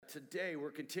today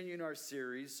we're continuing our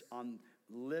series on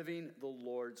living the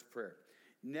Lord's Prayer.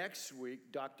 Next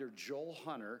week, Dr. Joel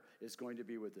Hunter is going to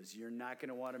be with us. You're not going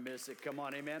to want to miss it. Come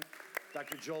on, amen.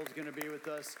 Dr. Joel's going to be with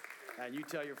us. And you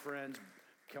tell your friends,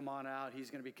 come on out. He's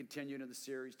going to be continuing in the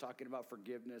series, talking about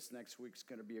forgiveness. Next week's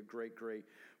going to be a great, great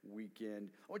weekend.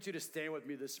 I want you to stand with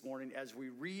me this morning as we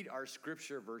read our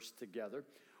scripture verse together,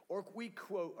 or we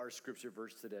quote our scripture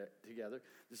verse together.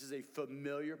 This is a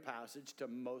familiar passage to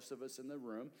most of us in the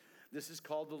room. This is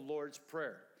called the Lord's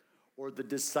Prayer, or the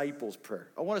disciples' prayer.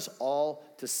 I want us all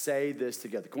to say this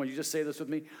together. Come on, you just say this with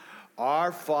me.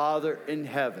 Our Father in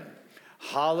heaven,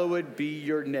 hallowed be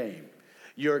your name.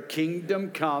 Your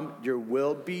kingdom come, your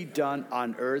will be done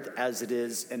on earth as it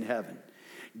is in heaven.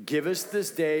 Give us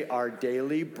this day our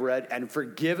daily bread, and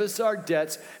forgive us our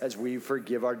debts as we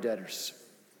forgive our debtors.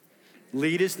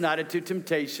 Lead us not into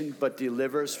temptation, but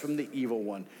deliver us from the evil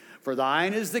one. For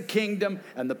thine is the kingdom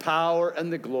and the power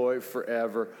and the glory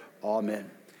forever. Amen.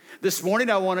 This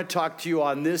morning I want to talk to you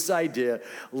on this idea,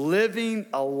 living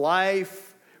a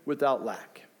life without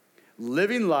lack.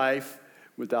 Living life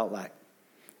without lack.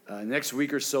 Next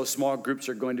week or so, small groups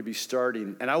are going to be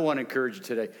starting. And I want to encourage you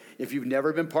today, if you've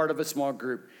never been part of a small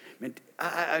group,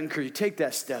 I encourage you, take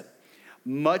that step.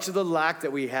 Much of the lack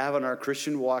that we have in our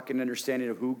Christian walk and understanding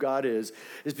of who God is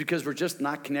because we're just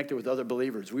not connected with other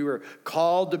believers. We were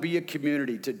called to be a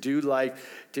community, to do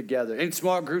life together. In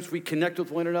small groups, we connect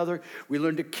with one another. We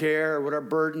learn to care what our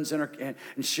burdens and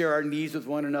share our needs with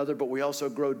one another, but we also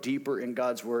grow deeper in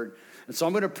God's word. And so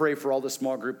I'm going to pray for all the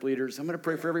small group leaders. I'm going to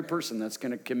pray for every person that's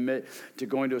going to commit to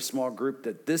going to a small group,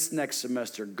 that this next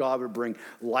semester, God would bring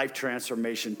life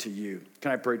transformation to you.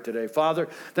 Can I pray today? Father,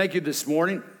 thank you this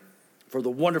morning for the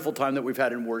wonderful time that we've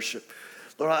had in worship.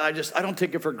 Lord, I don't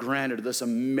take it for granted, this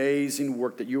amazing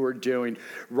work that you are doing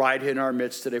right in our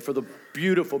midst today, for the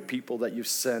beautiful people that you've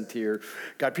sent here.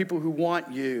 God, people who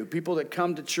want you, people that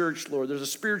come to church, Lord, there's a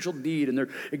spiritual need, and they're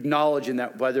acknowledging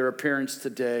that by their appearance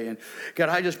today. And God,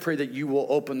 I just pray that you will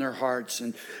open their hearts.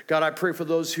 And God, I pray for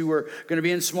those who are going to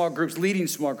be in small groups, leading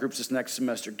small groups this next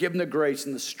semester. Give them the grace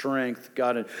and the strength,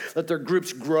 God, and let their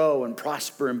groups grow and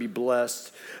prosper and be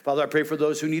blessed. Father, I pray for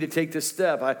those who need to take this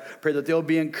step. I pray that they'll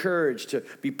be encouraged to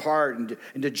be part and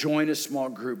to join a small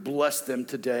group. Bless them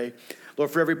today.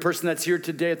 Lord, for every person that's here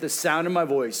today at the sound of my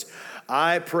voice,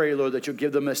 I pray, Lord, that you'll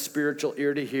give them a spiritual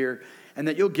ear to hear and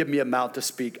that you'll give me a mouth to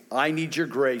speak. I need your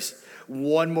grace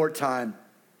one more time.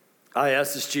 I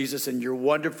ask this, Jesus, in your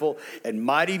wonderful and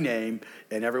mighty name.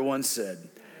 And everyone said,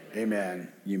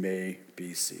 amen. You may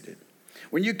be seated.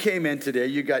 When you came in today,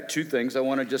 you got two things. I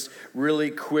want to just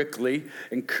really quickly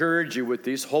encourage you with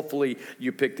these. Hopefully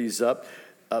you pick these up.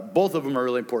 Both of them are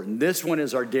really important. This one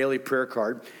is our daily prayer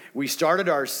card. We started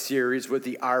our series with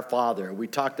the Our Father. We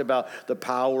talked about the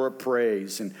power of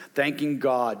praise and thanking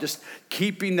God, just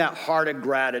keeping that heart of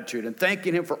gratitude and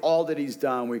thanking him for all that he's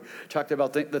done. We talked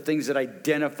about the things that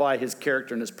identify his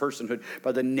character and his personhood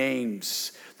by the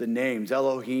names,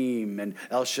 Elohim and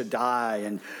El Shaddai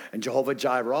and Jehovah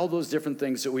Jireh, all those different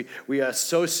things that we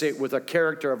associate with the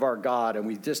character of our God, and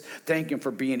we just thank him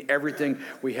for being everything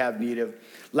we have need of.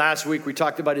 Last week, we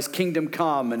talked about his kingdom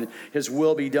come and his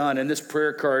will be done. In this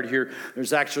prayer card here,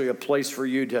 there's actually a place for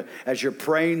you to, as you're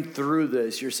praying through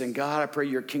this, you're saying, God, I pray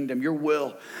your kingdom, your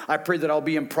will. I pray that I'll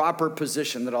be in proper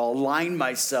position, that I'll align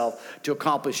myself to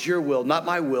accomplish your will, not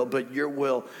my will, but your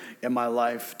will in my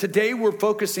life. Today, we're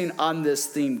focusing on this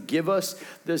theme, give us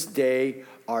this day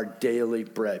our daily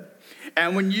bread.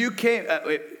 And when you came,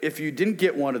 if you didn't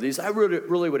get one of these, I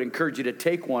really would encourage you to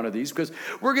take one of these, because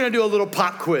we're going to do a little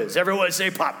pop quiz. Everyone say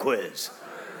pop quiz.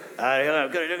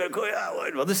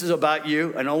 Well, this is about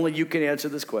you, and only you can answer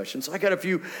this question. So I got a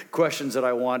few questions that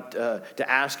I want to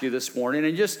ask you this morning,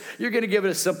 and you're going to give it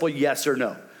a simple yes or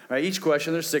no. Right, each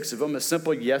question, there's 6 of them, a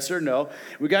simple yes or no.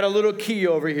 We got a little key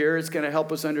over here. It's going to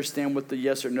help us understand what the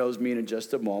yes or no's mean in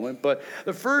just a moment. But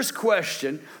the first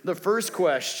question that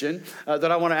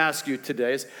I want to ask you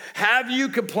today is, have you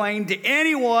complained to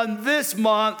anyone this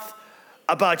month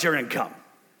about your income?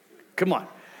 Come on.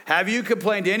 Have you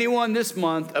complained to anyone this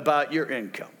month about your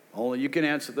income? Only you can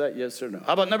answer that yes or no.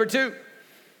 How about number 2?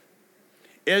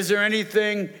 Is there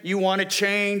anything you want to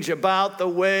change about the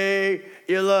way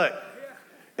you look?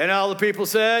 And all the people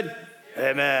said,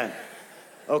 amen.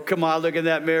 Oh, come on, look in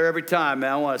that mirror every time,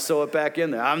 man. I want to sew it back in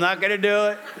there. I'm not going to do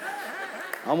it.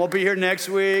 I'm going to be here next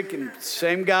week, and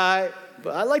same guy.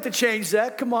 But I'd like to change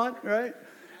that. Come on, right?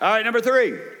 All right, number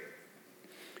 3.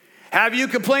 Have you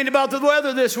complained about the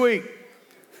weather this week?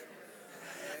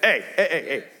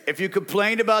 Hey. If you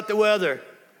complained about the weather,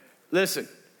 listen,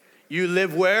 you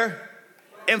live where?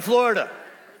 In Florida.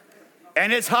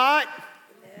 And it's hot,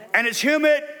 and it's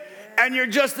humid, and you're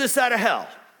just this side of hell,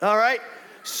 all right?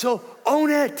 So own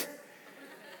it.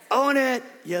 Own it.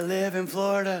 You live in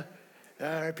Florida. All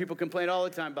right, people complain all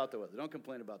the time about the weather. Don't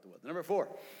complain about the weather. Number 4,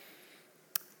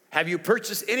 have you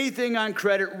purchased anything on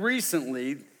credit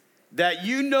recently that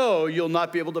you know you'll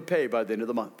not be able to pay by the end of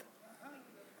the month?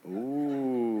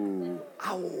 Ooh.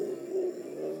 Ow.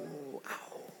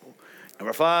 Ow.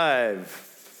 Number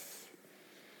 5.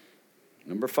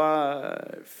 Number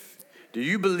 5. Do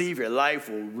you believe your life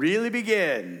will really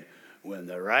begin when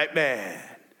the right man,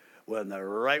 when the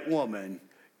right woman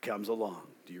comes along?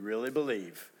 Do you really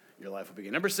believe your life will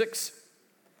begin? Number 6.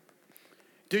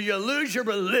 Do you lose your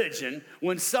religion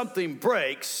when something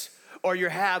breaks or you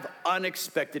have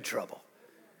unexpected trouble?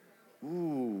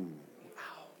 Ooh.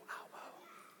 Ow,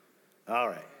 ow, ow. All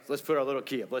right, let's put our little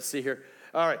key up. Let's see here.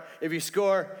 All right, if you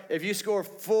score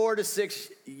 4 to 6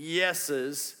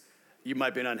 yeses, you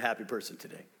might be an unhappy person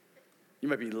today. You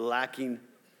might be lacking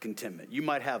contentment. You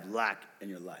might have lack in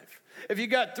your life. If you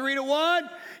got 3 to 1,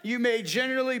 you may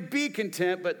generally be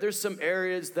content, but there's some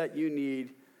areas that you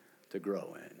need to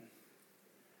grow in.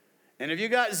 And if you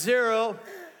got 0,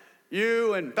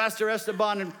 you and Pastor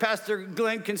Esteban and Pastor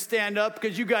Glenn can stand up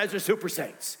because you guys are super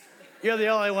saints. You're the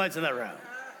only ones in that room.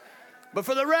 But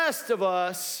for the rest of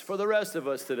us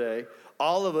today,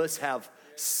 all of us have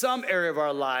some area of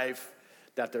our life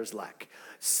that there's lack.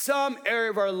 Some area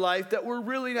of our life that we're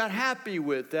really not happy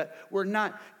with, that we're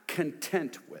not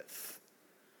content with.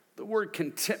 The word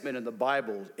contentment in the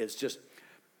Bible is just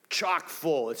chock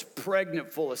full. It's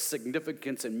pregnant full of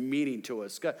significance and meaning to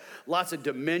us. It's got lots of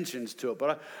dimensions to it.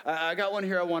 But I got one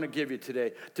here I want to give you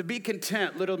today. To be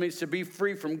content literally means to be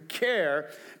free from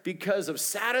care because of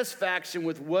satisfaction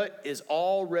with what is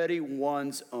already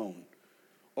one's own.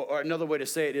 Or another way to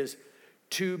say it is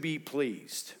to be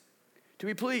pleased. To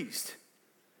be pleased.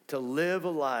 To live a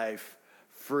life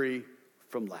free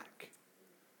from lack.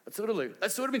 That's what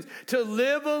it means. To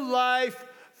live a life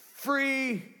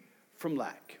free from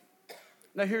lack.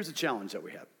 Now, here's the challenge that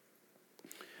we have.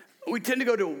 We tend to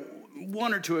go to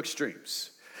one or two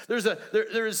extremes.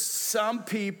 There's some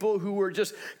people who are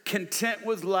just content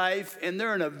with life, and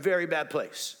they're in a very bad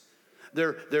place.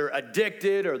 They're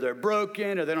addicted, or they're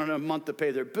broken, or they don't have a month to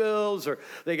pay their bills, or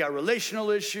they got relational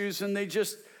issues, and they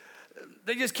just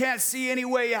can't see any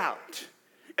way out.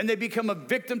 And they become a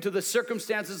victim to the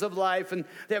circumstances of life, and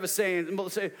they have a saying, and they'll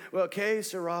say, well, okay,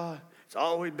 Sarah, it's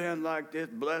always been like this,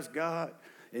 bless God.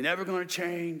 It's never going to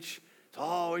change. It's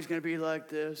always going to be like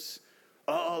this.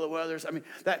 Oh, the weather's,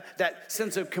 that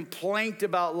sense of complaint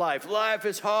about life. Life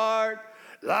is hard,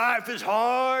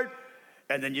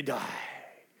 and then you die.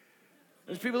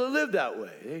 There's people that live that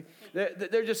way.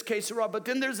 They're just que sera. But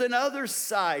then there's another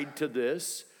side to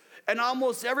this, and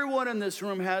almost everyone in this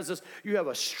room has this. You have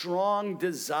a strong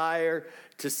desire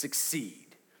to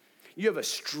succeed. You have a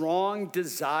strong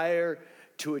desire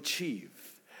to achieve.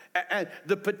 And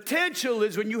the potential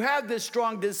is when you have this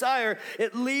strong desire,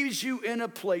 it leaves you in a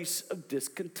place of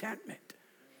discontentment.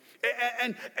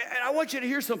 And I want you to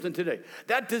hear something today.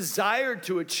 That desire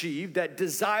to achieve, that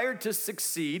desire to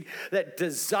succeed, that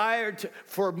desire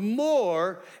for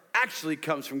more actually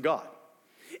comes from God.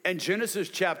 In Genesis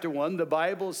chapter 1, the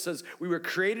Bible says we were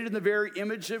created in the very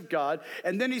image of God.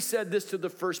 And then he said this to the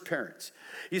first parents.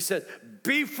 He said,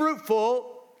 be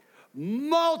fruitful,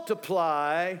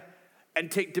 multiply, and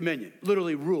take dominion.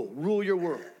 Literally rule your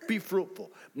world. Be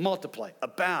fruitful, multiply,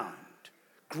 abound,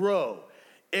 grow,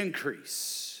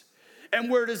 increase. And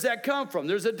where does that come from?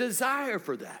 There's a desire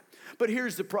for that. But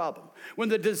here's the problem. When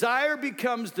the desire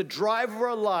becomes the drive of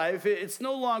our life, it's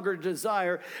no longer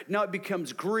desire. Now it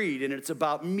becomes greed, and it's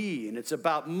about me, and it's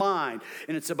about mine,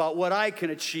 and it's about what I can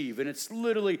achieve, and it's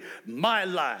literally my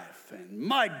life and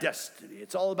my destiny.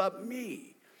 It's all about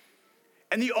me.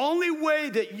 And the only way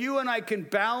that you and I can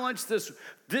balance this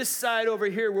side over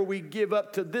here where we give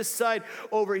up to this side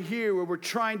over here where we're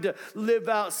trying to live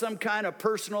out some kind of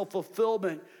personal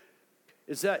fulfillment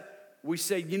is that we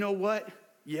say, you know what?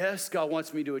 Yes, God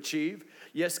wants me to achieve.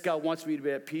 Yes, God wants me to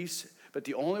be at peace. But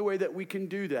the only way that we can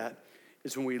do that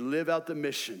is when we live out the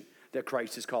mission that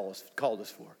Christ has called us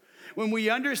for. When we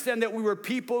understand that we were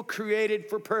people created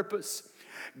for purpose.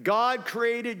 God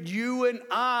created you and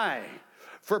I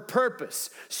for purpose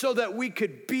so that we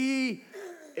could be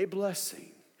a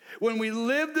blessing. When we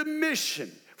live the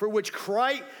mission for which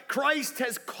Christ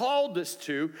has called us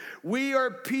to, we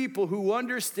are people who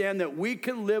understand that we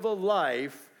can live a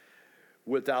life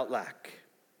without lack.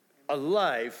 A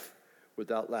life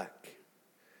without lack.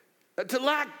 To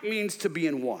lack means to be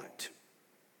in want,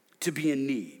 to be in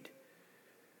need.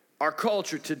 Our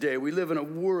culture today, we live in a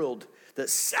world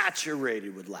that's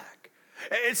saturated with lack.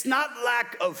 It's not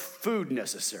lack of food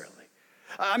necessarily.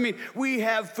 I mean, we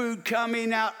have food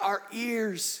coming out our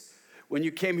ears. When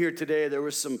you came here today, there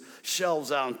were some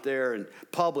shelves out there, and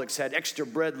Publix had extra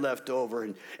bread left over.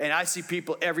 And I see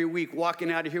people every week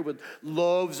walking out of here with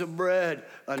loaves of bread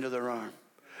under their arm.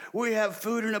 We have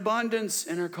food in abundance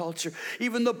in our culture.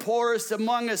 Even the poorest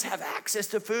among us have access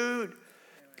to food.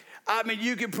 I mean,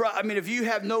 if you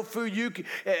have no food,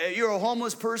 you're a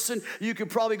homeless person, you could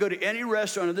probably go to any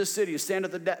restaurant in this city and stand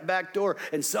at the back door,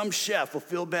 and some chef will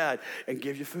feel bad and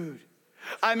give you food.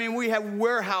 I mean, we have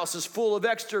warehouses full of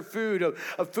extra food,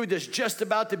 of food that's just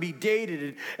about to be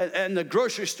dated, and the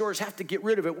grocery stores have to get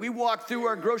rid of it. We walk through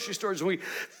our grocery stores and we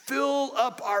fill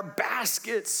up our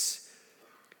baskets.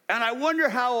 And I wonder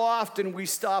how often we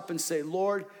stop and say,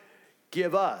 Lord,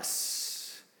 give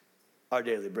us our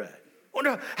daily bread. I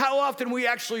wonder how often we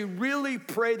actually really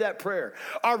pray that prayer.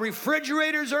 Our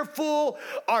refrigerators are full,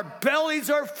 our bellies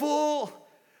are full,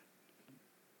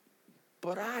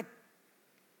 but I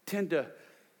tend to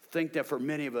think that for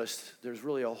many of us, there's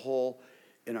really a hole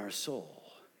in our soul.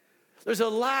 There's a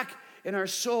lack in our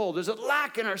soul. There's a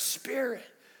lack in our spirit.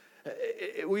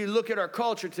 We look at our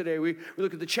culture today. We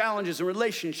look at the challenges in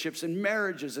relationships and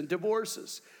marriages and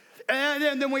divorces.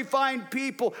 And then we find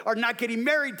people are not getting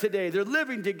married today. They're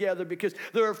living together because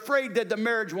they're afraid that the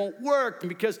marriage won't work, and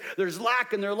because there's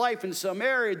lack in their life in some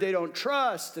area they don't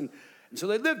trust. And so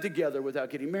they live together without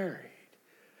getting married.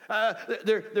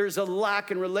 There's a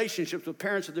lack in relationships with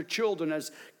parents of their children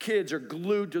as kids are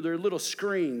glued to their little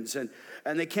screens and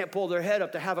they can't pull their head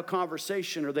up to have a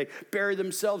conversation, or they bury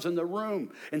themselves in the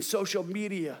room in social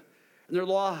media and they're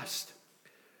lost.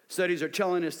 Studies are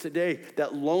telling us today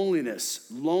that loneliness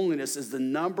is the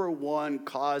number one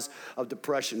cause of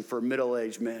depression for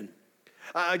middle-aged men.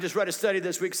 I just read a study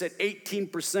this week that said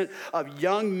 18% of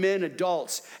young men,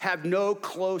 adults, have no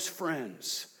close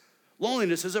friends.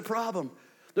 Loneliness is a problem.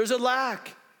 There's a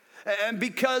lack. And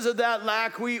because of that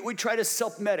lack, we try to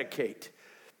self-medicate.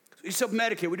 We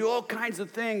self-medicate. We do all kinds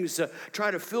of things to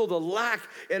try to fill the lack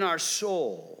in our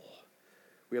soul.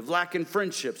 We have lack in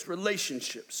friendships,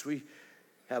 relationships. We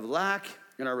have lack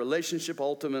in our relationship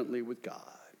ultimately with God.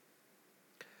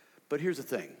 But here's the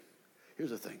thing.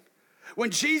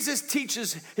 When Jesus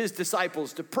teaches his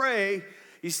disciples to pray,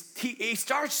 he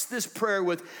starts this prayer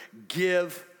with,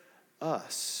 give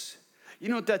us. You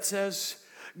know what that says?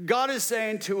 God is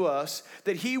saying to us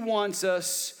that he wants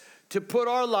us to put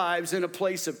our lives in a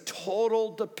place of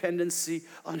total dependency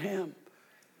on him.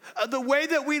 The way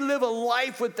that we live a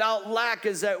life without lack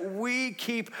is that we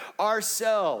keep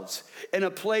ourselves in a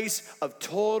place of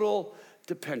total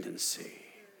dependency.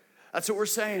 That's what we're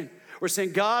saying. We're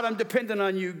saying, God, I'm dependent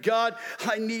on you. God,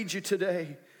 I need you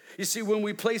today. You see, when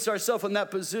we place ourselves in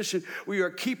that position, we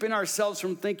are keeping ourselves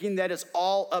from thinking that it's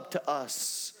all up to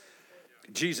us.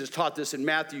 Jesus taught this in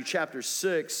Matthew chapter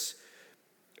 6.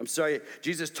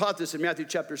 Jesus taught this in Matthew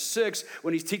chapter 6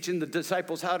 when he's teaching the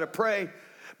disciples how to pray.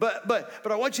 But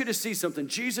I want you to see something.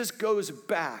 Jesus goes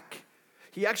back.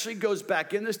 He actually goes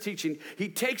back in this teaching. He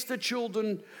takes the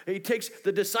children, he takes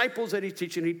the disciples that he's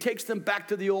teaching, he takes them back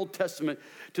to the Old Testament,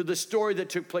 to the story that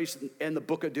took place in the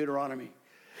book of Deuteronomy.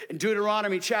 In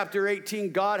Deuteronomy chapter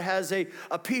 18, God has a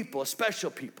people, a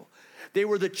special people. They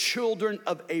were the children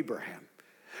of Abraham.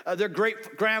 Their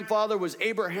great-grandfather was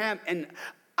Abraham and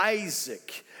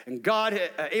Isaac. And God,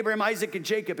 Abraham, Isaac, and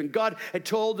Jacob, and God had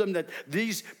told them that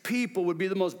these people would be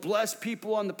the most blessed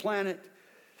people on the planet.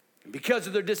 And because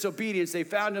of their disobedience, they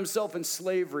found themselves in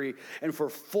slavery. And for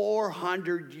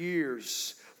 400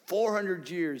 years,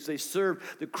 they served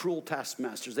the cruel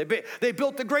taskmasters. They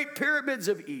built the great pyramids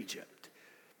of Egypt.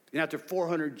 And after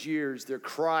 400 years, their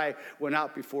cry went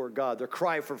out before God, their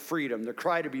cry for freedom, their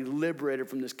cry to be liberated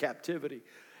from this captivity.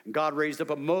 And God raised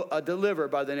up a deliverer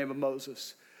by the name of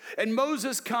Moses. And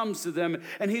Moses comes to them,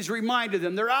 and he's reminded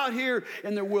them. They're out here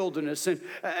in the wilderness, and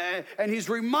he's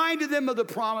reminded them of the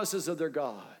promises of their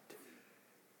God.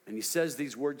 And he says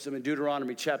these words to them in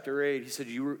Deuteronomy chapter 8. He said,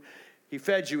 he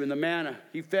fed you in the manna.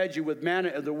 He fed you with manna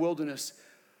in the wilderness,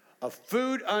 a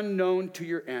food unknown to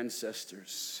your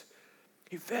ancestors.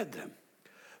 He fed them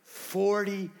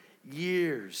 40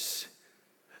 years.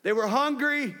 They were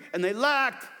hungry, and they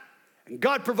lacked, and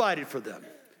God provided for them.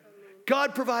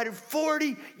 God provided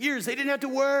 40 years. They didn't have to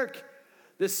work.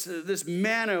 This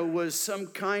manna was some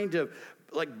kind of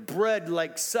like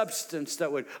bread-like substance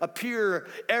that would appear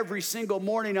every single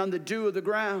morning on the dew of the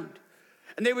ground.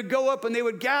 And they would go up and they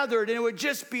would gather it, and it would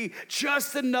just be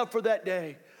just enough for that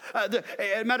day. As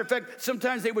a matter of fact,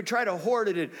 sometimes they would try to hoard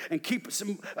it and keep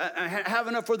some, have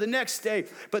enough for the next day.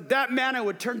 But that manna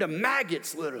would turn to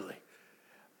maggots, literally.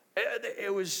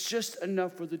 It was just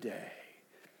enough for the day.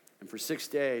 And for 6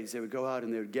 days, they would go out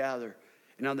and they would gather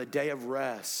And on the day of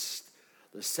rest,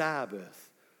 the Sabbath,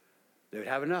 they would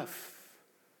have enough.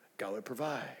 God would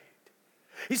provide.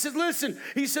 He said, listen,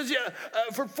 he says,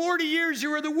 for 40 years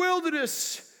you were in the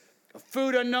wilderness, a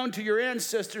food unknown to your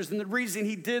ancestors. And the reason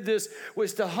he did this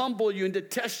was to humble you and to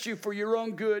test you for your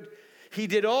own good. He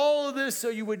did all of this so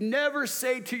you would never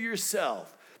say to yourself,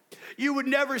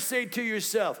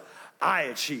 I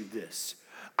achieved this.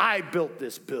 I built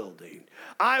this building.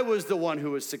 I was the one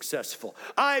who was successful.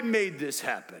 I made this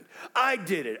happen. I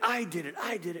did it.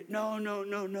 No.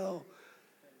 You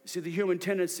see, the human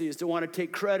tendency is to want to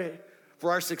take credit for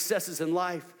our successes in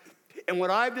life. And what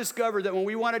I've discovered that when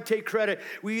we want to take credit,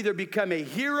 we either become a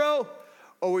hero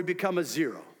or we become a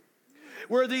zero.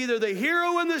 We're either the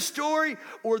hero in the story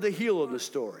or the heel in the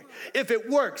story. If it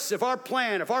works, if our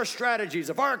plan, if our strategies,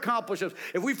 if our accomplishments,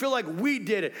 if we feel like we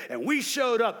did it and we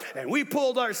showed up and we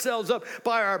pulled ourselves up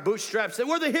by our bootstraps, then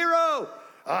we're the hero.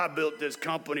 I built this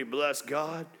company, bless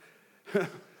God.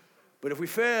 But if we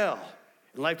fail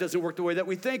and life doesn't work the way that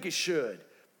we think it should,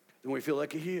 then we feel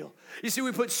like a heel. You see,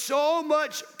 we put so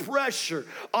much pressure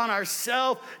on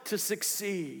ourselves to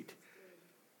succeed.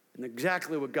 And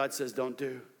exactly what God says don't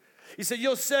do. He said,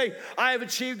 you'll say, I have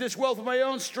achieved this wealth with my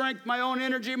own strength, my own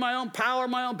energy, my own power,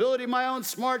 my own ability, my own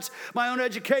smarts, my own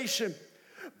education.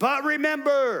 But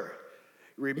remember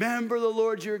the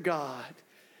Lord your God.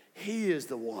 He is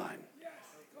the one.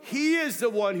 He is the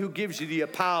one who gives you the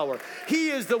power. He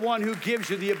is the one who gives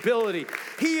you the ability.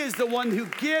 He is the one who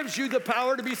gives you the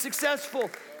power to be successful.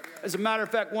 As a matter of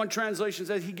fact, one translation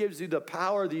says he gives you the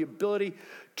power, the ability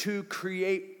to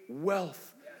create wealth.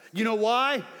 You know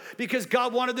why? Because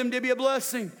God wanted them to be a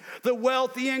blessing. The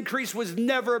wealth, the increase was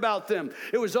never about them.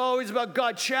 It was always about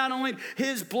God channeling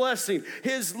his blessing,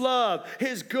 his love,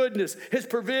 his goodness, his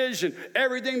provision,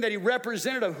 everything that he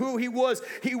represented of who he was.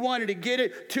 He wanted to get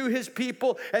it to his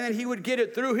people, and then he would get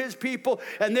it through his people,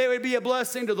 and they would be a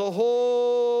blessing to the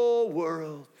whole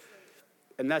world.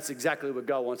 And that's exactly what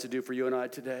God wants to do for you and I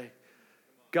today.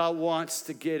 God wants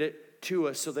to get it to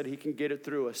us so that he can get it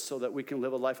through us so that we can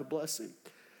live a life of blessing.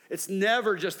 It's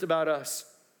never just about us.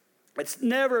 It's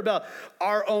never about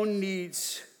our own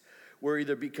needs. We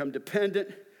either become dependent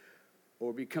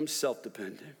or become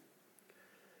self-dependent. You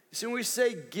see, when we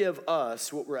say give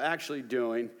us, what we're actually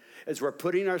doing is we're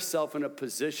putting ourselves in a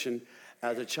position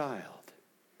as a child.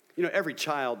 You know, every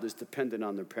child is dependent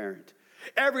on their parent.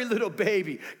 Every little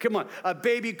baby, come on, a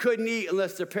baby couldn't eat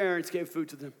unless their parents gave food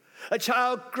to them. A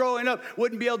child growing up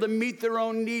wouldn't be able to meet their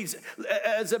own needs.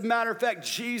 As a matter of fact,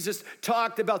 Jesus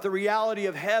talked about the reality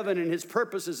of heaven and his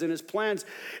purposes and his plans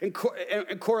in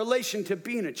correlation to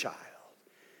being a child.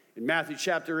 In Matthew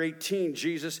chapter 18,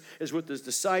 Jesus is with his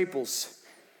disciples,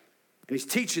 and he's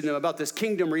teaching them about this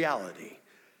kingdom reality.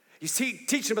 He's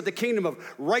teaching about the kingdom of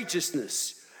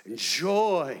righteousness and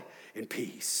joy and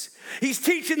peace. He's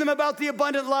teaching them about the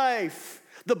abundant life,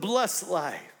 the blessed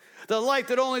life. The life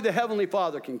that only the Heavenly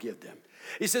Father can give them.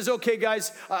 He says, okay,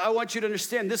 guys, I want you to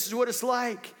understand this is what it's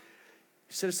like.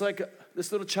 He said, it's like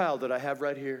this little child that I have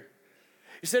right here.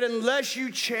 He said, unless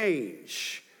you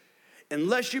change,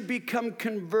 unless you become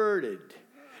converted,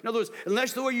 in other words,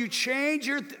 unless the way you change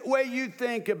your way you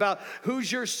think about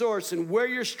who's your source and where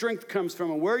your strength comes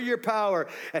from and where your power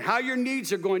and how your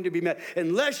needs are going to be met,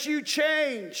 unless you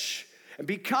change and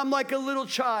become like a little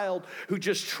child who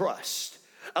just trusts.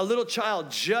 A little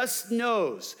child just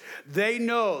knows, they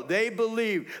know, they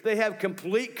believe, they have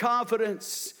complete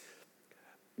confidence.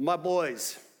 My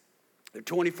boys, they're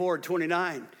 24 and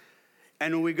 29,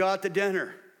 and when we go out to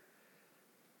dinner,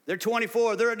 they're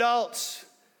 24, they're adults,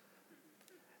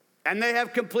 and they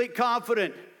have complete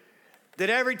confidence that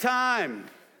every time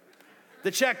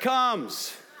the check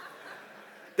comes,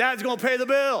 Dad's gonna pay the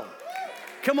bill.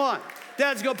 Come on,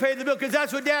 Dad's gonna pay the bill, because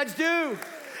that's what dads do.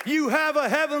 You have a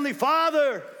heavenly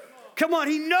Father. Come on,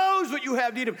 he knows what you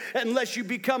have need of. Unless you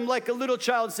become like a little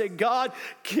child and say, God,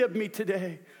 give me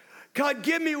today. God,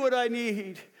 give me what I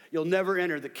need. You'll never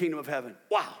enter the kingdom of heaven.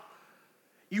 Wow.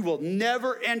 You will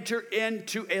never enter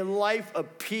into a life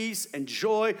of peace and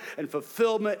joy and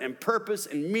fulfillment and purpose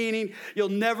and meaning. You'll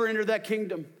never enter that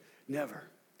kingdom. Never.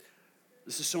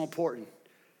 This is so important.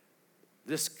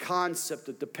 This concept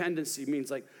of dependency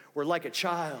means like we're like a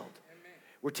child.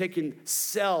 We're taking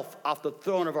self off the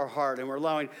throne of our heart, and we're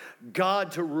allowing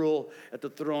God to rule at the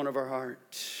throne of our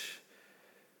heart.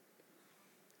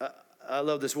 I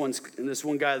love this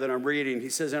one guy that I'm reading. He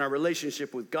says, in our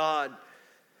relationship with God,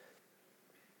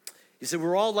 he said,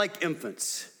 we're all like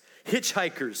infants,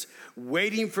 hitchhikers,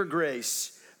 waiting for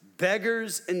grace,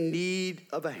 beggars in need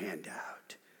of a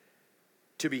handout.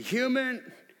 To be human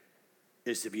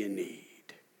is to be in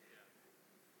need.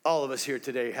 All of us here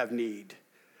today have need.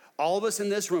 All of us in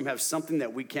this room have something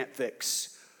that we can't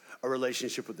fix. A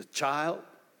relationship with a child.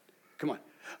 Come on.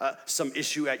 Some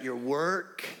issue at your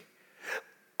work.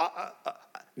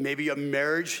 Maybe a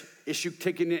marriage issue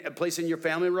taking place in your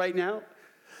family right now.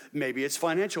 Maybe it's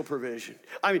financial provision.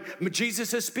 I mean,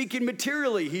 Jesus is speaking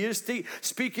materially. He is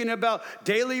speaking about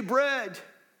daily bread.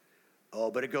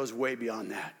 Oh, but it goes way beyond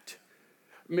that.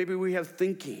 Maybe we have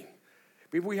thinking.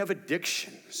 Maybe we have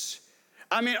addictions.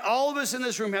 I mean, all of us in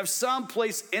this room have some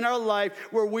place in our life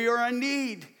where we are in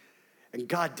need. And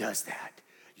God does that.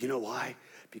 You know why?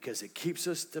 Because it keeps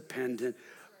us dependent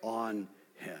on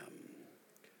him.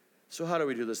 So how do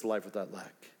we do this life without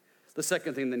lack? The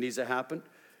second thing that needs to happen,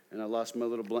 and I lost my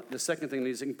little blank. The second thing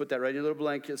needs, you can put that right in your little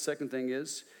blanket. The second thing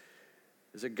is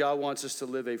that God wants us to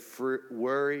live a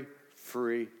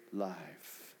worry-free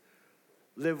life.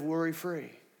 Live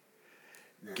worry-free.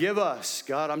 Give us,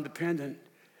 God, I'm dependent,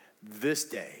 this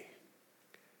day.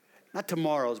 Not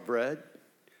tomorrow's bread.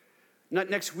 Not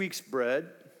next week's bread.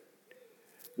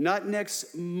 Not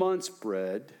next month's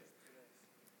bread.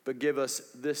 But give us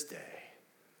this day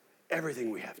everything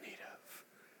we have need of.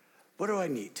 What do I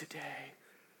need today?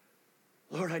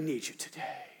 Lord, I need you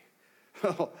today.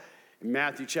 Oh, in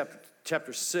Matthew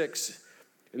chapter 6,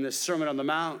 in this Sermon on the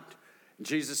Mount,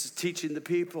 Jesus is teaching the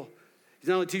people. He's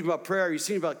not only teaching about prayer, he's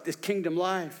teaching about this kingdom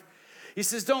life. He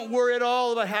says, don't worry at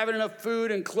all about having enough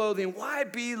food and clothing. Why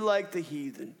be like the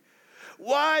heathen?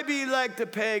 Why be like the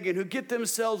pagan who get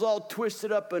themselves all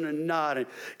twisted up in a knot and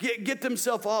get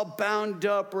themselves all bound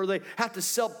up, or they have to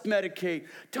self-medicate?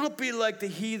 Don't be like the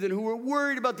heathen who are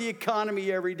worried about the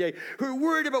economy every day, who are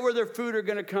worried about where their food are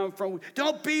going to come from.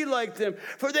 Don't be like them,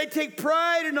 for they take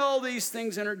pride in all these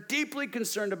things and are deeply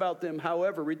concerned about them.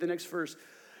 However, read the next verse.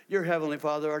 Your heavenly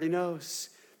Father already knows.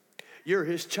 You're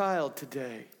his child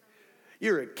today.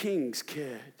 You're a king's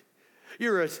kid.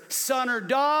 You're a son or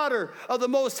daughter of the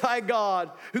Most High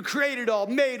God who created all,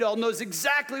 made all, knows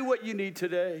exactly what you need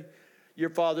today.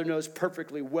 Your Father knows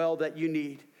perfectly well that you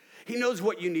need. He knows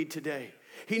what you need today.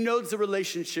 He knows the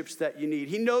relationships that you need.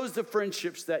 He knows the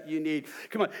friendships that you need.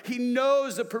 Come on. He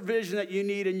knows the provision that you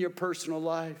need in your personal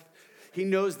life. He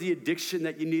knows the addiction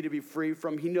that you need to be free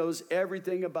from. He knows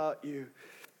everything about you.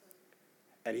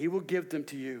 And he will give them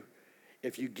to you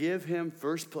if you give him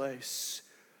first place.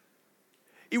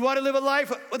 You want to live a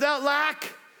life without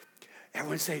lack?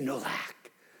 Everyone say no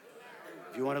lack.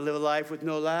 If you want to live a life with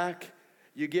no lack,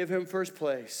 you give him first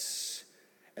place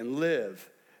and live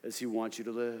as he wants you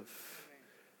to live.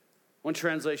 One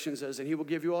translation says, and he will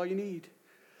give you all you need.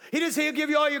 He didn't say he'll give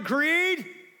you all your greed,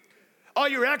 all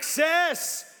your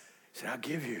excess. He said, I'll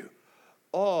give you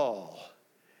all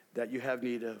that you have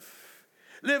need of.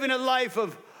 Living a life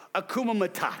of Hakuna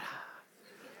Matata.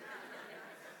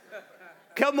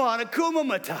 Come on, Hakuna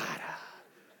Matata.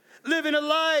 Living a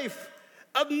life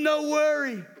of no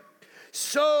worry.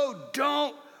 So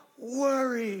don't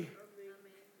worry.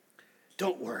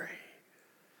 Don't worry.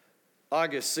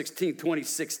 August 16,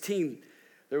 2016,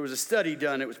 there was a study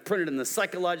done. It was printed in the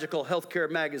Psychological Healthcare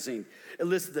magazine. It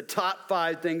listed the top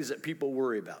 5 things that people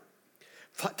worry about.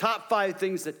 Top 5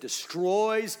 things that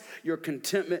destroys your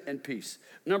contentment and peace.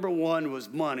 Number 1 was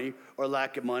money or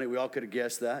lack of money. We all could have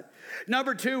guessed that.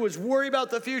 Number 2 was worry about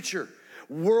the future.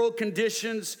 World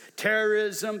conditions,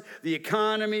 terrorism, the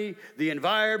economy, the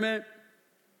environment.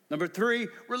 Number 3,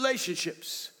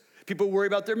 relationships. People worry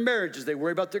about their marriages. They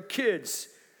worry about their kids.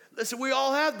 Listen, we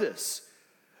all have this.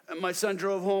 And my son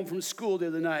drove home from school the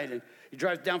other night, and he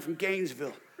drives down from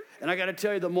Gainesville. And I got to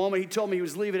tell you, the moment he told me he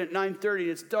was leaving at 9:30 and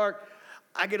it's dark,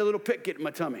 I get a little pit get in my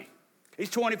tummy. He's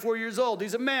 24 years old.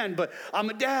 He's a man, but I'm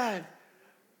a dad.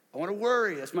 I want to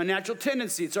worry. That's my natural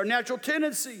tendency. It's our natural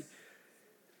tendency.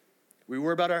 We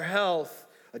worry about our health,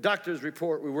 a doctor's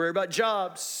report. We worry about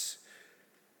jobs.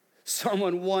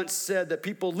 Someone once said that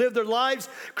people live their lives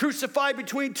crucified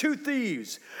between 2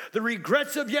 thieves. The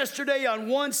regrets of yesterday on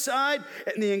one side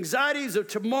and the anxieties of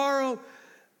tomorrow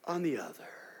on the other.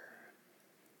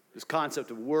 This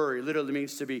concept of worry literally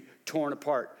means to be torn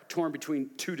apart, torn between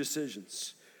 2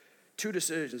 decisions. 2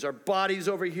 decisions. Our body's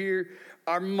over here,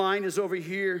 our mind is over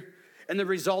here, and the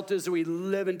result is that we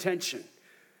live in tension.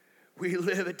 We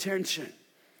live in tension.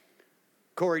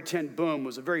 Corrie ten Boom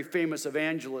was a very famous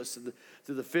evangelist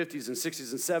through the 50s and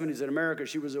 60s and 70s in America.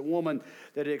 She was a woman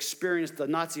that had experienced the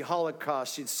Nazi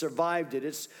Holocaust. She'd survived it.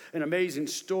 It's an amazing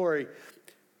story.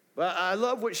 But I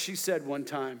love what she said one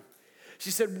time. She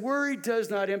said, worry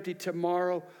does not empty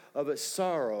tomorrow of its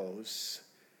sorrows.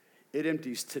 It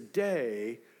empties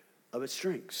today of its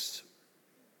strengths.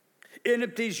 It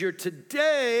empties your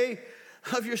today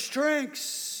of your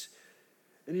strengths.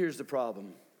 And here's the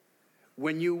problem.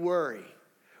 When you worry,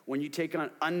 when you take on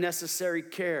unnecessary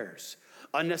cares,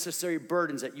 unnecessary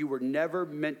burdens that you were never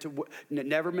meant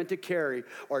to carry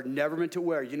or never meant to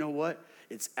wear, you know what?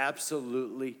 It's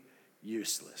absolutely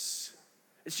useless.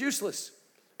 It's useless.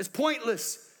 It's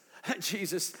pointless.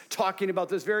 Jesus talking about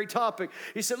this very topic.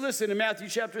 He said, listen, in Matthew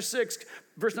chapter 6,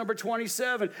 verse number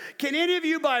 27, can any of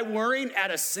you by worrying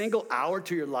add a single hour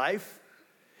to your life?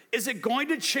 Is it going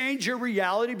to change your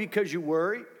reality because you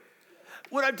worry?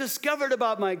 What I've discovered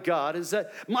about my God is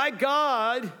that my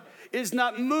God is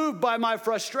not moved by my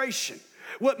frustration.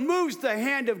 What moves the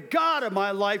hand of God in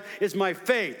my life is my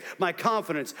faith, my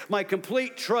confidence, my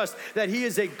complete trust that he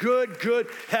is a good, good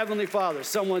Heavenly Father.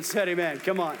 Someone said amen.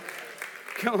 Come on.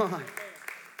 Come on.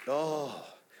 Oh,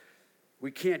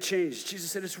 we can't change.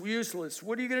 Jesus said it's useless.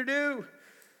 What are you going to do?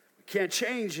 We can't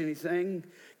change anything.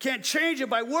 Can't change it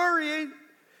by worrying.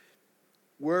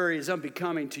 Worry is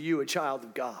unbecoming to you, a child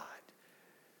of God.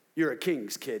 You're a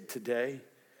king's kid today.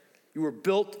 You were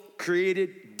built,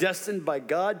 created, destined by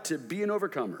God to be an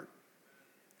overcomer.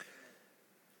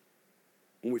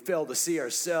 When we fail to see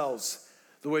ourselves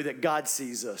the way that God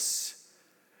sees us,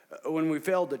 when we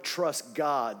fail to trust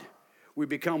God, we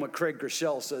become what Craig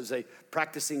Groeschel says, a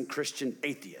practicing Christian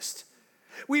atheist.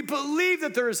 We believe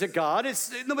that there is a God.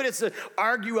 Nobody has to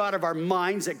argue out of our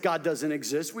minds that God doesn't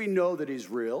exist. We know that he's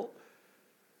real.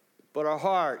 But our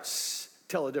hearts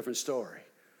tell a different story.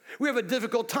 We have a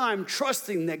difficult time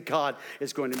trusting that God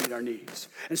is going to meet our needs.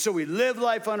 And so we live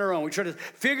life on our own. We try to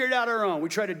figure it out on our own. We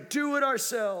try to do it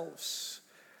ourselves.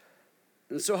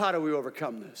 And so how do we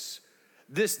overcome this?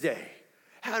 This day,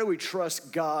 how do we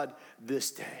trust God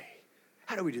this day?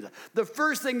 How do we do that? The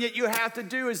first thing that you have to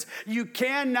do is you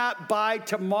cannot buy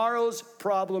tomorrow's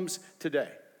problems today.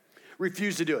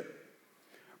 Refuse to do it.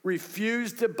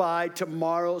 Refuse to buy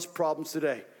tomorrow's problems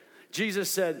today.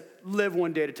 Jesus said, live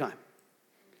one day at a time.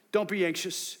 Don't be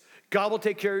anxious. God will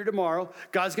take care of you tomorrow.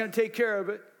 God's going to take care of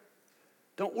it.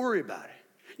 Don't worry about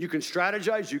it. You can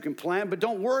strategize, you can plan, but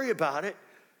don't worry about it.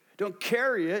 Don't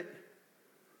carry it.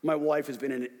 My wife has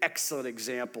been an excellent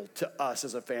example to us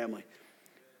as a family.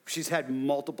 She's had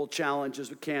multiple challenges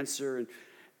with cancer,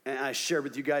 and I shared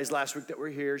with you guys last week that we're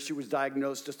here. She was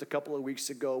diagnosed just a couple of weeks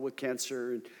ago with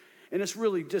cancer, and it's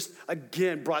really just,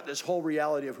 again, brought this whole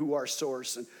reality of who our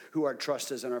source and who our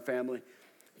trust is in our family.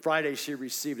 Friday, she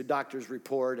received a doctor's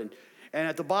report, and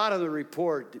at the bottom of the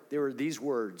report, there were these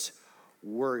words,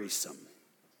 worrisome.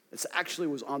 It actually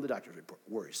was on the doctor's report,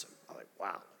 worrisome. I'm like,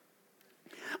 wow.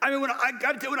 I mean, when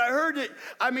I heard it,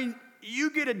 I mean, you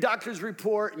get a doctor's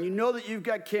report and you know that you've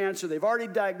got cancer. They've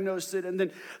already diagnosed it, and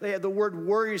then they had the word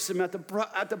worrisome at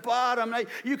the bottom.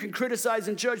 You can criticize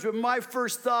and judge, but my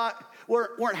first thought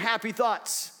weren't happy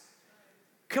thoughts.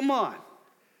 Come on.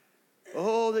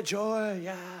 Oh, the joy,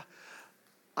 yeah.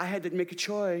 I had to make a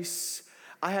choice.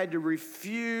 I had to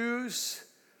refuse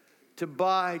to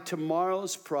buy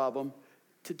tomorrow's problem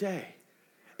today.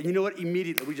 And you know what?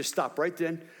 Immediately, we just stopped right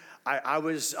then. I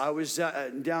was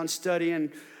down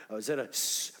studying. I was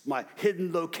at my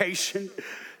hidden location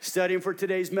studying for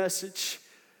today's message.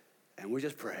 And we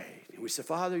just prayed. And we said,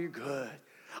 Father, you're good.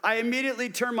 I immediately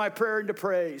turned my prayer into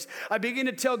praise. I began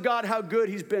to tell God how good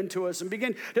he's been to us and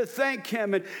begin to thank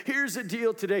him. And here's the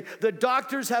deal today. The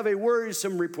doctors have a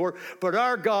worrisome report, but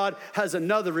our God has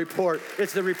another report.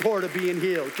 It's the report of being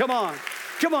healed. Come on.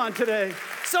 Come on today.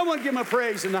 Someone give him a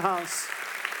praise in the house.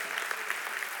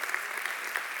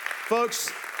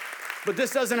 Folks, but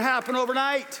this doesn't happen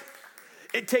overnight.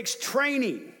 It takes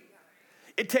training.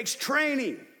 It takes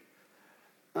training.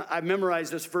 I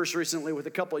memorized this verse recently with a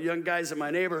couple of young guys in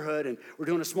my neighborhood, and we're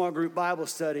doing a small group Bible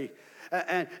study.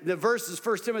 And the verse is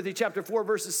 1 Timothy chapter 4,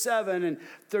 verses 7 and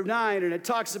through 9, and it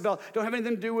talks about don't have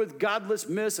anything to do with godless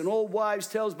myths and old wives'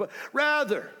 tales, but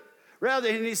rather,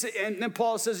 and then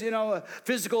Paul says,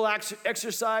 physical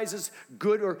exercise is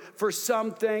good or for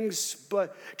some things,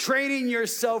 but training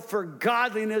yourself for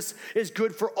godliness is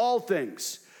good for all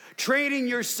things. Training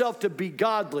yourself to be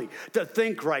godly, to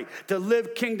think right, to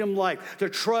live kingdom life, to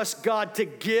trust God to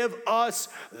give us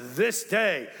this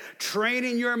day.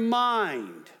 Training your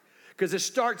mind, because it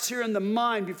starts here in the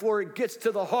mind before it gets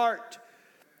to the heart.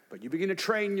 But you begin to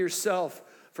train yourself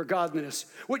for godliness,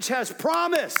 which has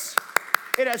promise.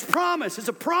 It has promise. It's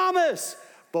a promise,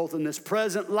 both in this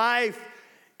present life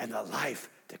and the life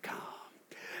to come.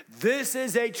 This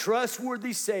is a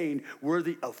trustworthy saying,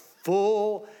 worthy of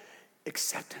full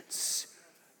acceptance.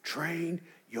 Train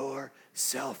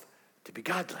yourself to be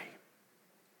godly.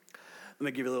 Let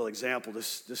me give you a little example.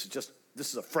 This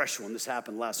is a fresh one. This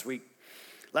happened last week.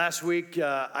 Last week,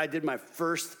 I did my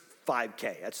first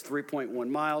 5K. That's 3.1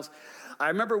 miles. I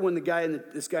remember when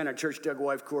this guy in our church, Doug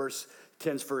Wife course,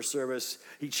 Ken's first service,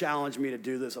 he challenged me to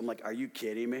do this. I'm like, are you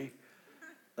kidding me?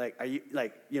 Like, are you,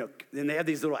 like, you know, and they have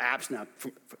these little apps now,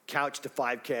 from couch to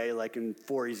 5K, like in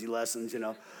 4 easy lessons, you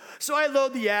know. So I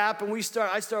load the app, and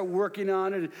I start working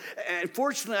on it. And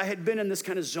fortunately, I had been in this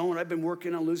kind of zone. I've been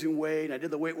working on losing weight, and I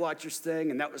did the Weight Watchers thing,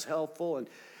 and that was helpful. And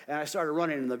I started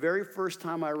running. And the very first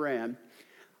time I ran,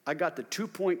 I got the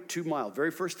 2.2 miles.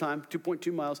 Very first time,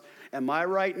 2.2 miles. And my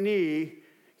right knee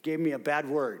gave me a bad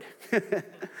word.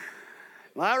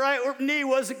 My right knee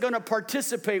wasn't going to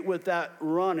participate with that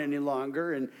run any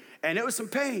longer, and it was some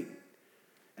pain.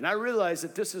 And I realized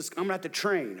that I'm going to have to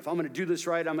train. If I'm going to do this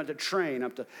right, I'm going to have to train. I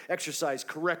have to exercise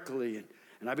correctly.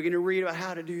 And I began to read about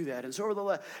how to do that. And so over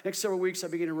the next several weeks, I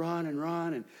began to run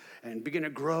and begin to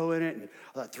grow in it. And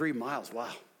I thought, 3 miles,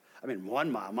 wow. I mean,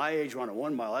 1 mile. My age wanted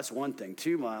 1 mile. That's one thing.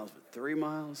 2 miles, but 3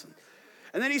 miles.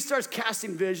 And then he starts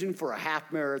casting vision for a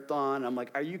half marathon. I'm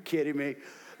like, are you kidding me?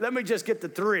 Let me just get to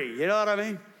 3, you know what I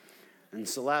mean? And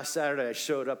so last Saturday, I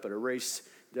showed up at a race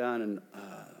down in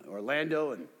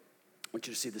Orlando, and I want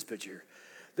you to see this picture here.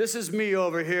 This is me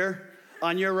over here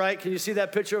on your right. Can you see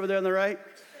that picture over there on the right?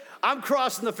 I'm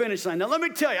crossing the finish line. Now, let me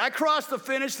tell you, I crossed the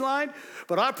finish line,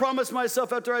 but I promised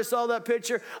myself after I saw that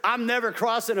picture, I'm never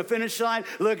crossing a finish line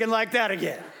looking like that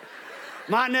again.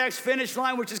 My next finish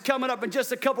line, which is coming up in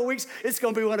just a couple weeks, it's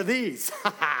going to be one of these.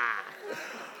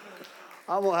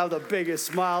 I'm going to have the biggest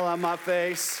smile on my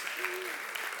face.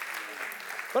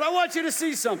 But I want you to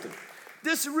see something.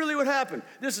 This is really what happened.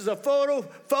 This is a photo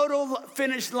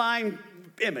finish line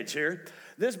image here.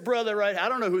 This brother, right, I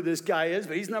don't know who this guy is,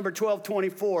 but he's number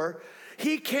 1224.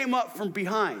 He came up from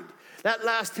behind. That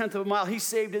last 10th of a mile, he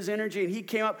saved his energy, and he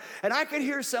came up. And I could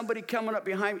hear somebody coming up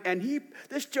behind me, and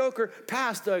this joker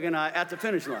passed Doug and I at the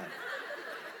finish line.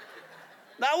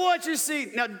 Now, I want you to see.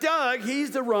 Now, Doug,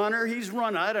 he's the runner. He's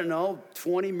run,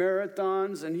 20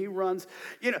 marathons, and he runs.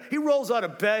 You know, he rolls out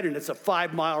of bed, and it's a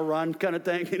 5-mile run kind of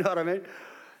thing. You know what I mean?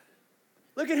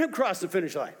 Look at him cross the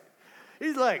finish line.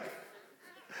 He's like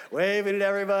waving at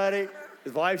everybody.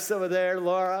 His wife's over there,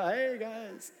 Laura. Hey,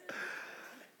 guys.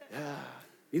 Yeah.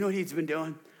 You know what he's been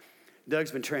doing?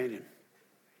 Doug's been training.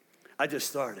 I just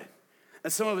started.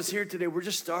 And some of us here today, we're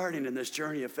just starting in this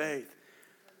journey of faith.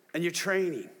 And you're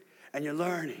training. And you're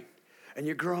learning, and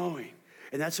you're growing,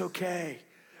 and that's okay.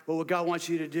 But what God wants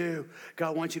you to do,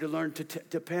 God wants you to learn to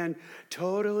depend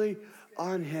totally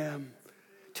on Him.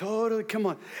 Totally, come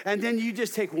on. And then you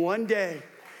just take one day.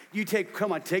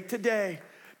 Take today.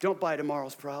 Don't buy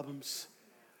tomorrow's problems.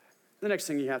 The next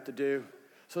thing you have to do,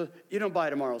 so you don't buy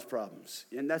tomorrow's problems,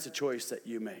 and that's a choice that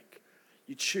you make.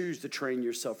 You choose to train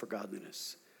yourself for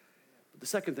godliness. But the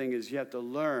second thing is you have to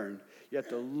learn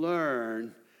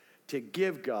to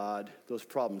give God those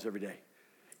problems every day.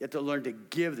 You have to learn to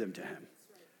give them to Him.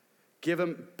 Give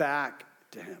them back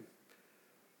to Him.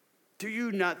 Do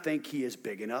you not think He is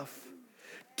big enough?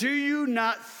 Do you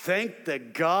not think the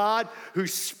God who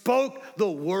spoke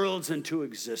the worlds into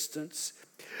existence?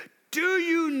 Do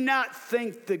you not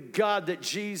think the God that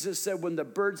Jesus said when the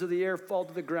birds of the air fall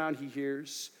to the ground, He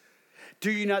hears? Do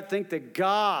you not think the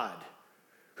God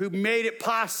who made it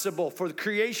possible for the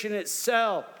creation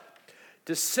itself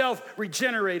to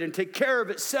self-regenerate and take care of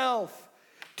itself,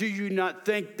 do you not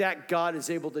think that God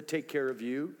is able to take care of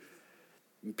you?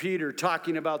 And Peter,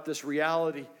 talking about this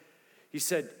reality, he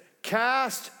said,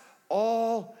 cast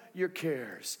all your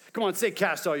cares. Come on, say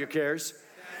cast all your cares.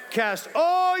 Cast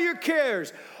all your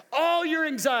cares, all your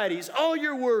anxieties, all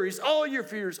your worries, all your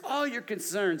fears, all your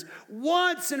concerns,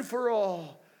 once and for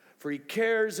all, for He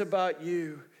cares about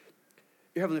you.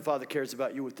 Your Heavenly Father cares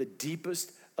about you with the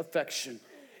deepest affection.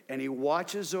 And He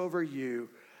watches over you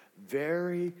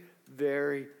very,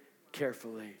 very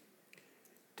carefully.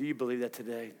 Do you believe that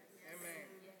today? Amen.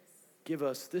 Give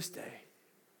us this day,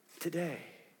 today,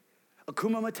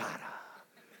 Hakuna Matata,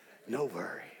 no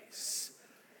worries.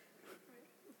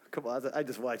 Come on, I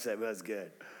just watched that, but that's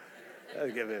good. That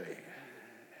was a good movie.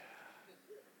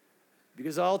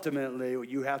 Because ultimately, what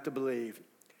you have to believe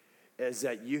is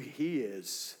that He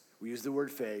is, we use the word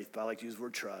faith, but I like to use the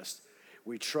word trust.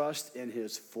 We trust in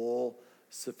His full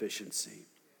sufficiency.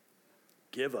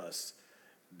 Give us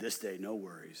this day, no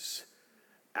worries,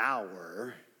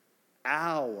 our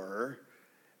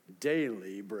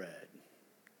daily bread.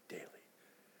 Daily.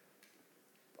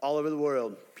 All over the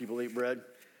world, people eat bread.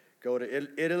 Go to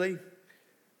Italy,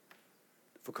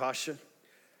 focaccia.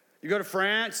 You go to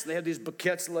France, they have these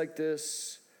baguettes like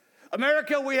this.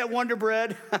 America, we have Wonder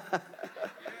Bread.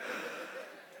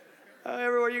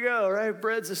 Everywhere you go, right?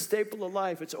 Bread's a staple of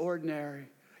life. It's ordinary.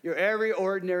 Your every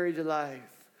ordinary life.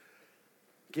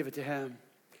 Give it to Him.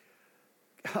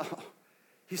 Oh,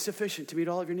 He's sufficient to meet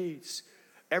all of your needs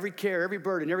every care, every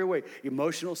burden, every way.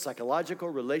 Emotional, psychological,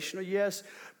 relational, yes.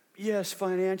 Yes,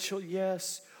 financial,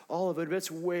 yes. All of it, but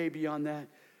it's way beyond that.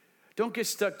 Don't get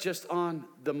stuck just on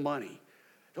the money.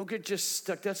 Don't get just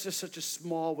stuck. That's just such a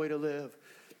small way to live.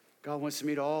 God wants to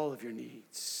meet all of your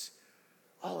needs.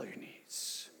 All of your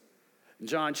needs. In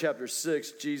John chapter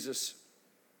 6, Jesus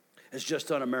has just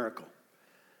done a miracle.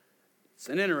 It's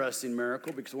an interesting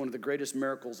miracle because one of the greatest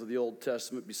miracles of the Old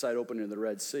Testament, beside opening the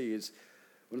Red Sea, is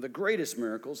one of the greatest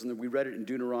miracles, and we read it in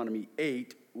Deuteronomy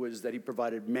 8, was that he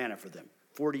provided manna for them.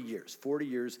 40 years. 40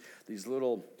 years, these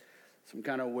little, some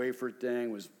kind of wafer thing,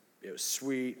 it was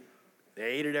sweet. They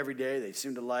ate it every day. They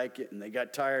seemed to like it, and they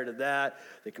got tired of that.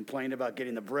 They complained about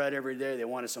getting the bread every day. They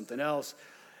wanted something else.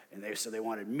 And they said they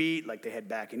wanted meat like they had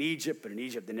back in Egypt, but in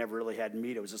Egypt they never really had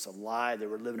meat. It was just a lie. They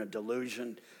were living a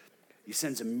delusion. He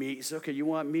sends them meat. He says, okay, you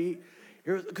want meat?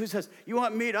 Who says, you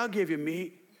want meat? I'll give you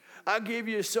meat. I'll give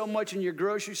you so much in your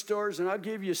grocery stores, and I'll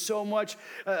give you so much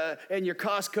in your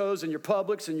Costco's and your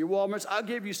Publix and your Walmarts. I'll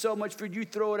give you so much food. You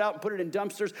throw it out and put it in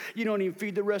dumpsters. You don't even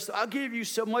feed the rest. I'll give you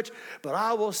so much, but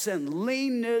I will send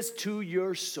leanness to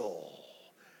your soul.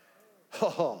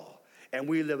 Oh. And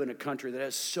we live in a country that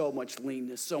has so much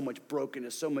leanness, so much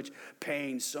brokenness, so much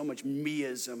pain, so much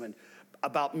meism and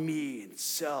about me and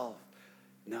self.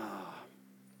 No.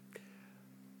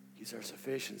 He's our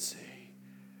sufficiency.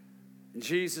 And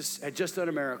Jesus had just done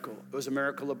a miracle. It was a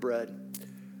miracle of bread.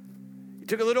 He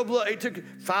took he took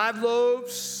 5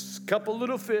 loaves, a couple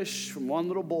little fish from one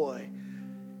little boy.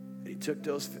 And he took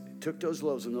those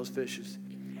loaves and those fishes,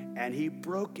 and he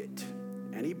broke it,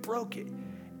 and he broke it,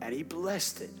 and he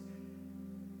blessed it.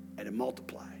 And it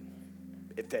multiplied.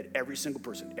 It fed every single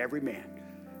person, every man.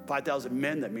 5,000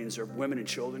 men, that means their women and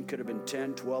children could have been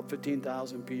 10, 12,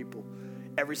 15,000 people.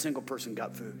 Every single person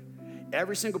got food.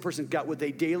 Every single person got what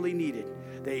they daily needed.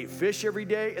 They ate fish every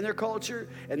day in their culture,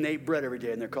 and they ate bread every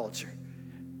day in their culture.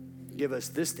 Give us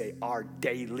this day our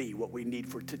daily, what we need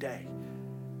for today.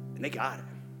 And they got it.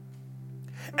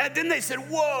 And then they said,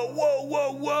 whoa, whoa,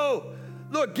 whoa, whoa.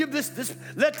 Lord, give let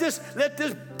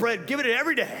this bread, give it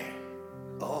every day.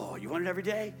 Oh, you want it every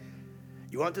day?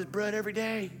 You want this bread every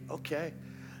day? Okay.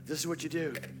 This is what you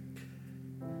do.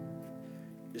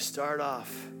 You start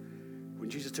off. When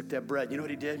Jesus took that bread, you know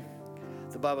what he did?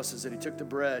 The Bible says that he took the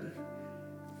bread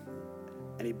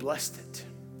and he blessed it.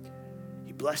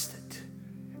 He blessed it.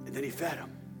 And then he fed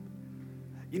them.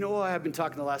 You know what I've been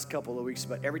talking the last couple of weeks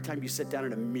about? Every time you sit down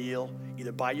at a meal,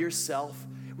 either by yourself,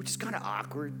 which is kind of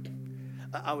awkward.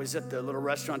 I was at the little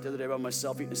restaurant the other day by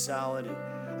myself eating a salad, and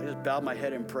I just bowed my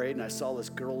head and prayed, and I saw this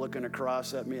girl looking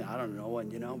across at me. I don't know what,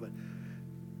 but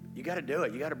you got to do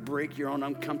it. You got to break your own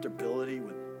uncomfortability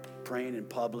with praying in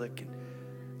public.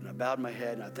 And I bowed my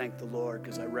head, and I thanked the Lord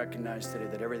because I recognize today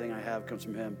that everything I have comes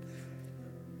from him.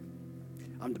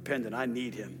 I'm dependent. I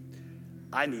need him.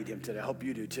 I need him today. I hope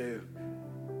you do too.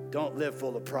 Don't live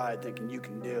full of pride thinking you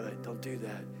can do it. Don't do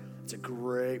that. It's a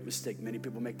great mistake. Many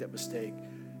people make that mistake,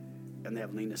 and they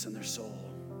have leanness in their soul.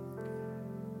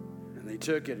 And they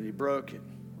took it and he broke it.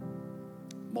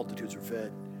 Multitudes were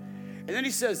fed. And then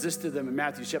he says this to them in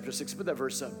Matthew chapter 6. Put that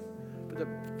verse up.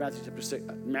 Matthew chapter 6,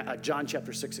 John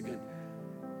chapter 6 again.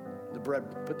 The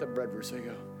bread, put the bread verse, there you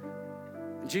go.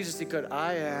 And Jesus declared,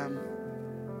 I am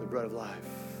the bread of life.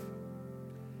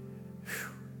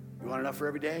 Whew. You want enough for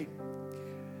every day?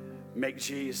 Make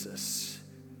Jesus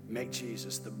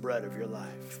the bread of your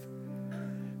life.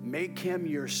 Make him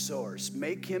your source.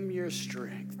 Make him your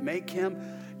strength. Make him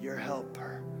your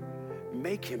helper.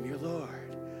 Make him your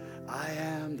Lord. I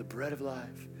am the bread of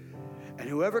life. And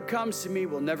whoever comes to me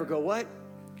will never go what?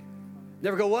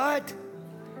 Never go what?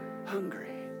 Hungry.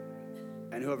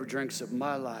 And whoever drinks of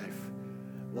my life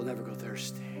will never go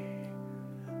thirsty.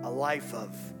 A life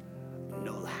of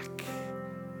no lack.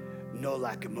 No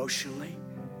lack emotionally.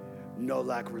 No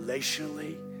lack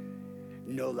relationally.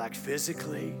 No lack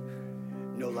physically.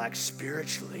 No lack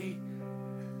spiritually.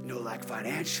 No lack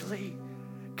financially.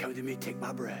 Come to me, take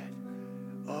my bread.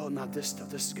 Oh, not this stuff.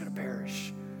 This is going to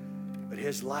perish. But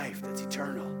his life that's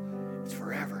eternal. It's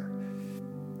forever.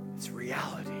 It's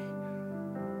reality.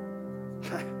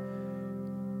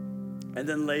 And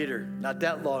then later, not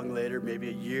that long later, maybe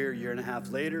a year and a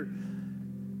half later,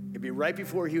 it'd be right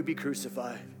before he would be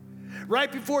crucified.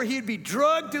 Right before he'd be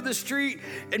dragged through the street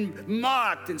and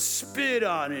mocked and spit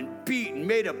on and beaten,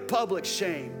 made a public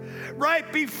shame. Right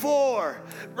before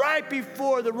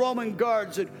the Roman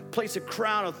guards would place a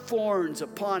crown of thorns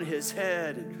upon his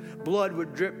head and blood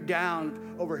would drip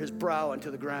down over his brow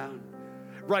into the ground.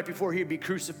 Right before he'd be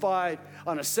crucified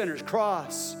on a sinner's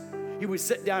cross, he would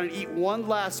sit down and eat one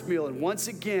last meal. And once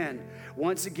again,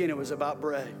 it was about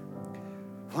bread.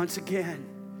 Once again.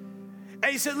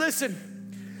 And he said,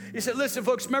 listen,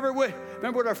 folks, remember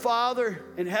what our Father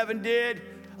in heaven did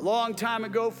a long time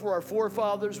ago for our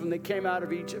forefathers when they came out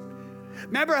of Egypt?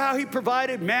 Remember how he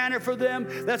provided manna for them?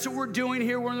 That's what we're doing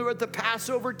here when we're at the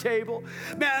Passover table.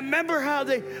 Remember how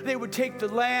they would take the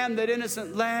lamb, that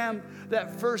innocent lamb,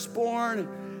 that firstborn,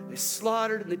 they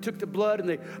slaughtered and they took the blood and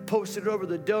they posted it over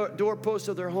the doorpost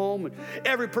of their home. And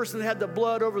every person that had the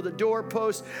blood over the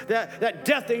doorpost, that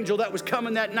death angel that was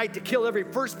coming that night to kill every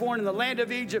firstborn in the land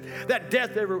of Egypt, that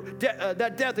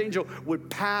death angel would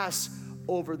pass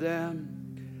over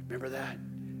them. Remember that?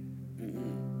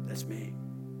 That's me.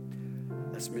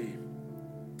 That's me.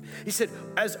 He said,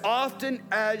 as often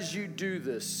as you do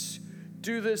this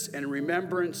in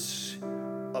remembrance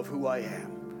of who I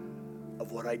am,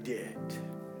 of what I did.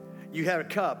 You had a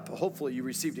cup. Hopefully you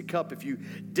received a cup. If you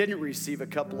didn't receive a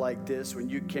cup like this when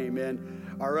you came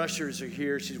in, our ushers are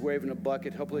here. She's waving a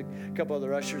bucket. Hopefully a couple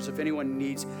other ushers. If anyone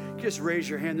needs, just raise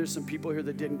your hand. There's some people here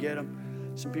that didn't get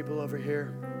them. Some people over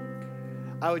here.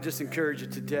 I would just encourage you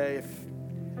today, if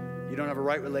you don't have a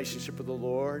right relationship with the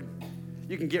Lord,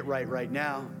 you can get right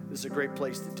now. This is a great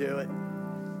place to do it.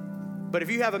 But if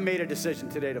you haven't made a decision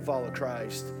today to follow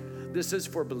Christ, this is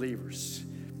for believers.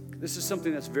 This is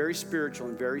something that's very spiritual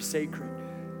and very sacred.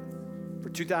 For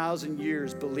 2,000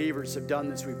 years, believers have done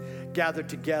this. We've gathered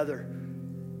together.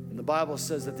 And the Bible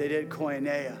says that they did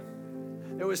koinonia.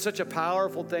 It was such a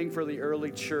powerful thing for the early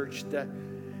church that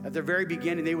at the very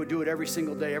beginning, they would do it every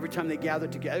single day. Every time they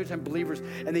gathered together, every time believers,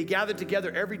 and they gathered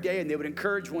together every day and they would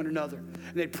encourage one another.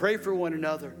 And they'd pray for one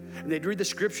another. And they'd read the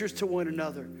scriptures to one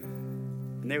another.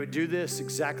 And they would do this,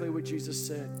 exactly what Jesus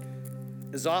said.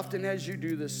 As often as you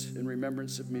do this in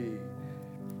remembrance of me,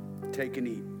 take and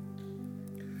eat.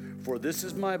 For this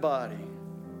is my body,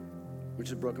 which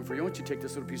is broken for you. I want you to take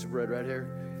this little piece of bread right here.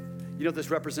 You know what this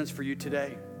represents for you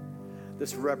today?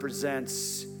 This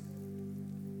represents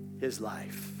his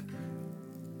life.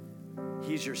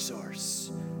 He's your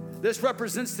source. This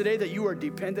represents today that you are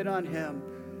dependent on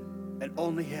him and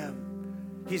only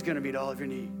him. He's going to meet all of your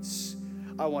needs.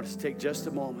 I want us to take just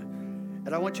a moment,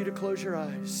 and I want you to close your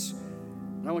eyes.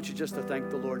 And I want you just to thank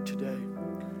the Lord today.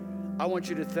 I want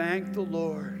you to thank the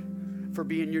Lord for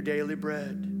being your daily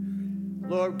bread.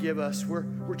 Lord, give us.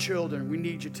 We're children. We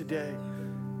need you today.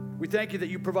 We thank you that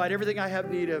you provide everything I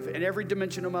have need of in every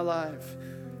dimension of my life.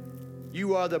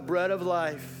 You are the bread of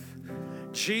life.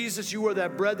 Jesus, you are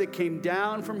that bread that came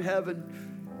down from heaven.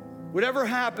 Whatever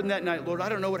happened that night, Lord, I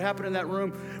don't know what happened in that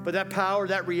room, but that power,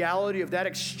 that reality of that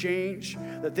exchange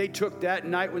that they took that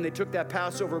night when they took that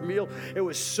Passover meal, it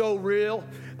was so real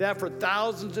that for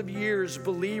thousands of years,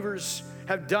 believers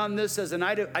have done this as an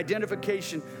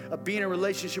identification of being in a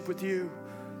relationship with you.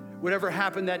 Whatever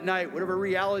happened that night, whatever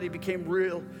reality became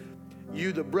real,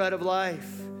 you, the bread of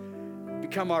life,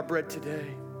 become our bread today.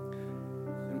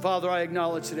 And Father, I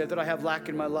acknowledge today that I have lack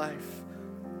in my life.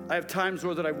 I have times,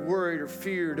 Lord, that I've worried or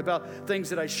feared about things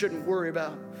that I shouldn't worry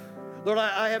about. Lord,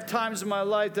 I have times in my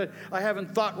life that I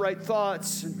haven't thought right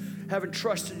thoughts and haven't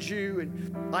trusted you,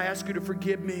 and I ask you to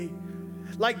forgive me.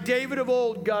 Like David of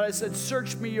old, God, I said,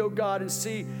 search me, O God, and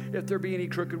see if there be any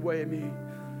crooked way in me.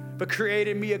 But create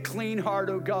in me a clean heart,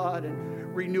 O God,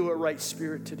 and renew a right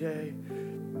spirit today.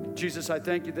 Jesus, I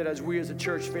thank you that as we as a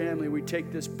church family, we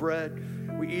take this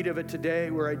bread, we eat of it today,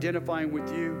 we're identifying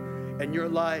with you and your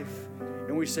life.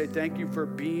 And we say thank you for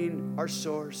being our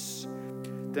source.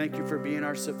 Thank you for being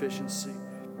our sufficiency.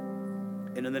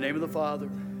 And in the name of the Father,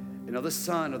 and of the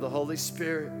Son, and of the Holy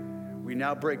Spirit, we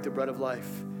now break the bread of life.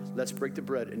 Let's break the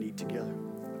bread and eat together.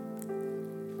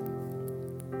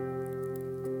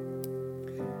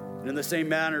 And in the same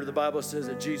manner, the Bible says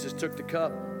that Jesus took the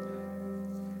cup.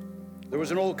 There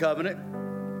was an old covenant.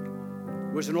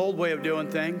 It was an old way of doing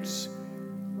things.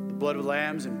 The blood of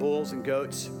lambs and bulls and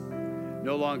goats.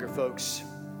 No longer, folks.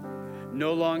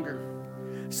 No longer.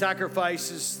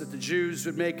 Sacrifices that the Jews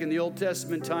would make in the Old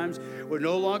Testament times would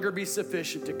no longer be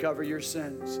sufficient to cover your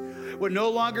sins. Would no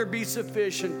longer be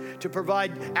sufficient to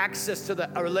provide access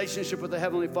to a relationship with the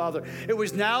Heavenly Father. It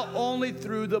was now only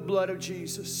through the blood of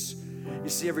Jesus. You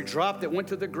see, every drop that went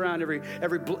to the ground, every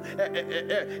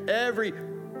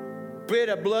bit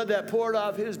of blood that poured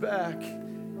off his back,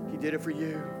 he did it for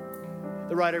you.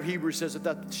 The writer of Hebrews says,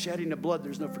 without the shedding of blood,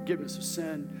 there's no forgiveness of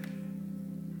sin.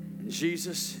 And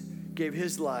Jesus gave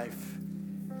his life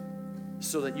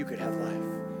so that you could have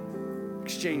life.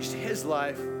 Exchanged his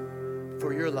life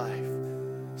for your life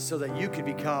so that you could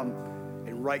become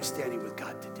in right standing with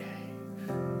God today.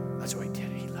 That's what he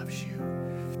did. He loves you.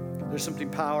 There's something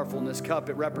powerful in this cup.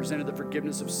 It represented the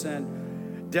forgiveness of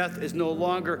sin. Death is no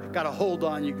longer got a hold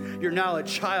on you. You're now a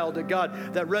child of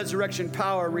God. That resurrection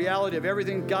power, reality of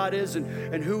everything God is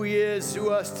and who He is to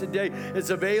us today is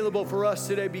available for us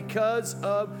today because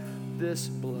of this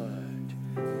blood.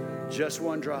 Just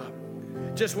one drop.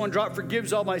 Just one drop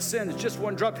forgives all my sins. Just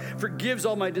one drop forgives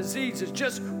all my diseases.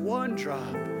 Just one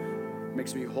drop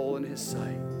makes me whole in His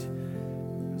sight.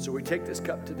 So we take this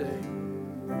cup today.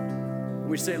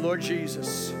 We say, Lord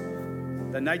Jesus,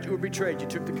 the night you were betrayed, you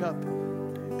took the cup.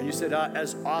 And you said,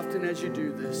 as often as you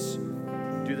do this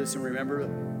in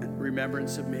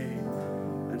remembrance of me.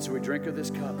 And so we drink of this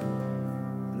cup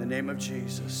in the name of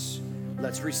Jesus.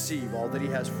 Let's receive all that He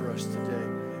has for us today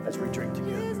as we drink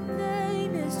together. His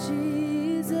name is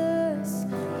Jesus,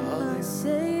 my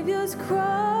Savior's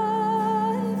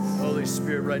cross. Holy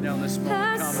Spirit, right now in this moment,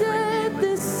 I come set bring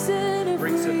the sinner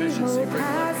bring free, sufficiency, hope bring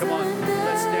love. has Come on, an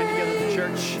let's stand together end. in the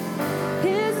church.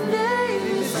 His name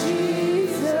is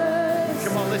Jesus.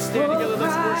 Come on, let's stand together,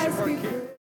 let's Oh, worship our Christ King.